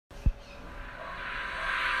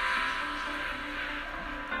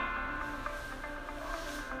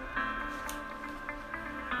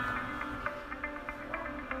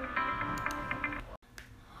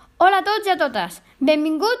a tots i a totes,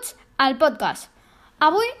 benvinguts al podcast.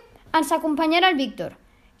 Avui ens acompanyarà el Víctor,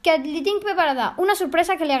 que li tinc preparada una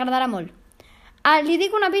sorpresa que li agradarà molt. Li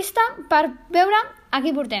dic una pista per veure a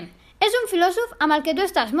qui portem. És un filòsof amb el que tu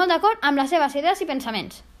estàs molt d'acord amb les seves idees i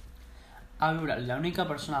pensaments. A veure, l'única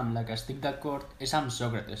persona amb la que estic d'acord és amb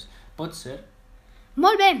Sòcrates. Pot ser?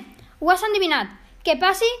 Molt bé, ho has endevinat. Que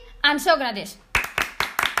passi en Sòcrates.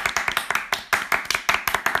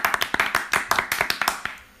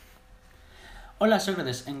 Hola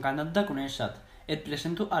Sòcrates, encantat de conèixer-te. Et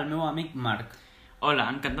presento al meu amic Marc. Hola,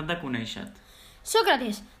 encantat de conèixer-te.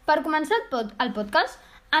 Sòcrates, per començar el podcast,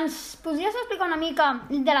 ens podries explicar una mica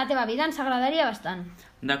de la teva vida? Ens agradaria bastant.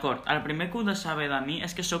 D'acord, el primer que heu de saber de mi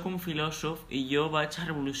és que sóc un filòsof i jo vaig a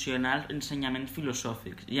revolucionar els ensenyaments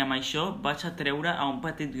filosòfics i amb això vaig a treure a un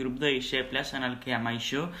petit grup de deixebles en el que amb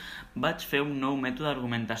això vaig fer un nou mètode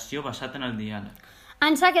d'argumentació basat en el diàleg.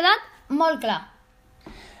 Ens ha quedat molt clar.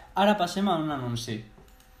 Ara passem a un anunci.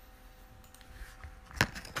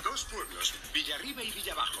 Dos pueblos, Villarriba y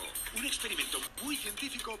Villabajo. Un experimento muy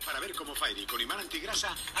científico para ver cómo Fairy con imán antigrasa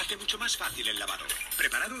hace mucho más fácil el lavado.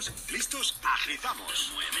 ¿Preparados? ¿Listos?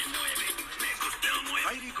 ¡Agitamos!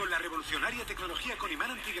 Fairy con la revolucionaria tecnología con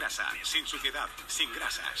imán antigrasa. Sin suciedad, sin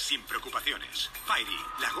grasa, sin preocupaciones. Fairy,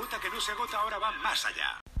 la gota que no se agota ahora va más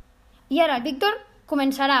allá. I ara el Víctor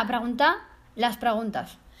començarà a preguntar les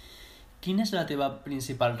preguntes. Quina és la teva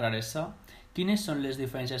principal raresa? Quines són les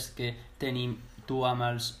diferències que tenim tu amb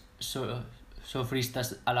els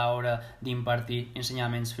sofristes a l'hora d'impartir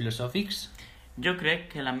ensenyaments filosòfics? Jo crec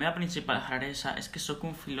que la meva principal raresa és que sóc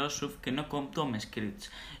un filòsof que no compto amb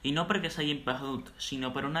escrits, i no perquè s'hagin perdut,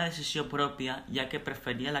 sinó per una decisió pròpia, ja que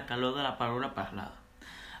preferia la calor de la paraula parlada,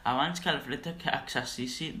 abans que el fred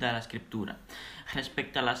exercici de l'escriptura.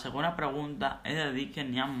 Respecte a la segona pregunta, he de dir que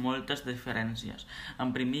n'hi ha moltes diferències.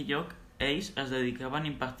 En primer lloc, ells es dedicaven a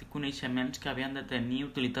impartir coneixements que havien de tenir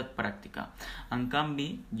utilitat pràctica. En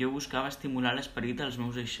canvi, jo buscava estimular l'esperit dels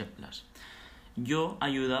meus deixebles. Jo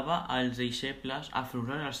ajudava als deixebles a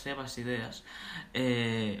aflorar les seves idees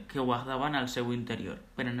que guardaven al seu interior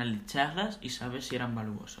per analitzar-les i saber si eren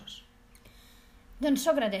valuoses. Doncs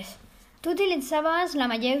Sòcrates, tu utilitzaves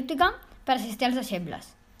la maièutica per assistir als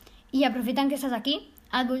deixebles. I aprofitant que estàs aquí,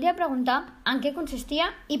 et voldria preguntar en què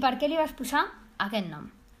consistia i per què li vas posar aquest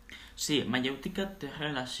nom. Sí, maièutica té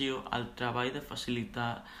relació al treball de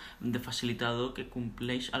facilitador que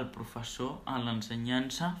compleix el professor en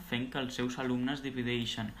l'ensenyança fent que els seus alumnes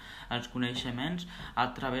divideixen els coneixements a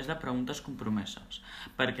través de preguntes compromeses.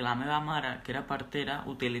 Perquè la meva mare, que era partera,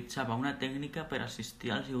 utilitzava una tècnica per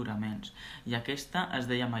assistir als lliuraments i aquesta es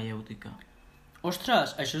deia maièutica.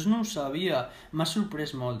 Ostres, això no ho sabia. M'ha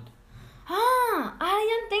sorprès molt. Ah, ara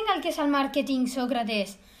ja entenc el que és el màrqueting,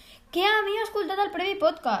 Sòcrates. Que havia escoltat el previ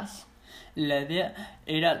podcast. La idea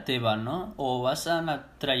era teva, no? O vas anar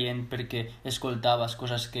traient perquè escoltaves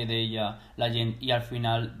coses que deia la gent i al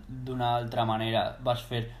final, d'una altra manera, vas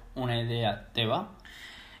fer una idea teva?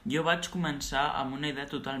 Jo vaig començar amb una idea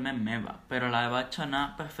totalment meva, però la vaig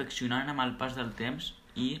anar perfeccionant amb el pas del temps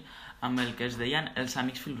i amb el que es deien els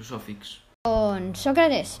amics filosòfics. Doncs,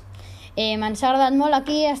 Sòcrates, m'ha agradat molt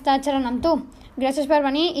aquí estar xerrant amb tu. Gràcies per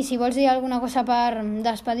venir i si vols dir alguna cosa per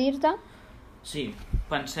despedir-te. Sí,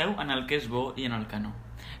 penseu en el que és bo i en el que no.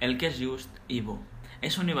 El que és just i bo.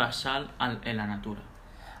 És universal en la natura.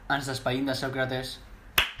 Ens despedim de Sòcrates.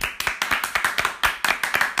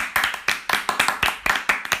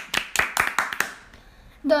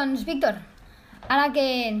 Doncs, Víctor, ara que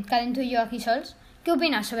quedem tu i jo aquí sols, què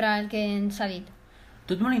opines sobre el que ens ha dit?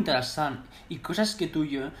 Tot molt interessant i coses que tu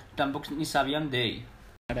i jo tampoc ni sabíem d'ell.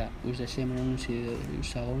 Ara us deixem un anunci de 10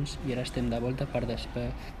 segons i ara estem de volta per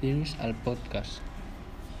despedir-nos al podcast.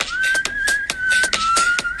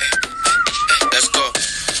 Let's go.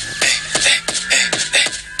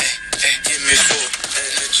 Give me full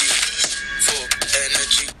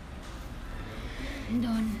energy.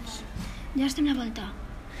 Doncs, ja estem de volta.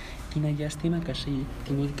 Quina llàstima que s'hagi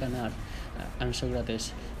tingut que anar en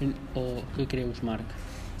Sòcrates. O què creus, Marc?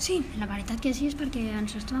 Sí, la veritat que sí és perquè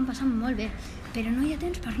ens ho estàvem passant molt bé, però no hi ha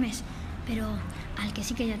temps per més. Però el que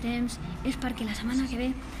sí que hi ha temps és perquè la setmana que ve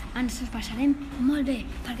ens ho passarem molt bé,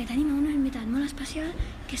 perquè tenim un invitat molt especial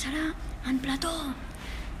que serà en Plató.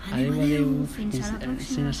 Adéu, adéu, fins a la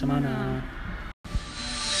pròxima setmana.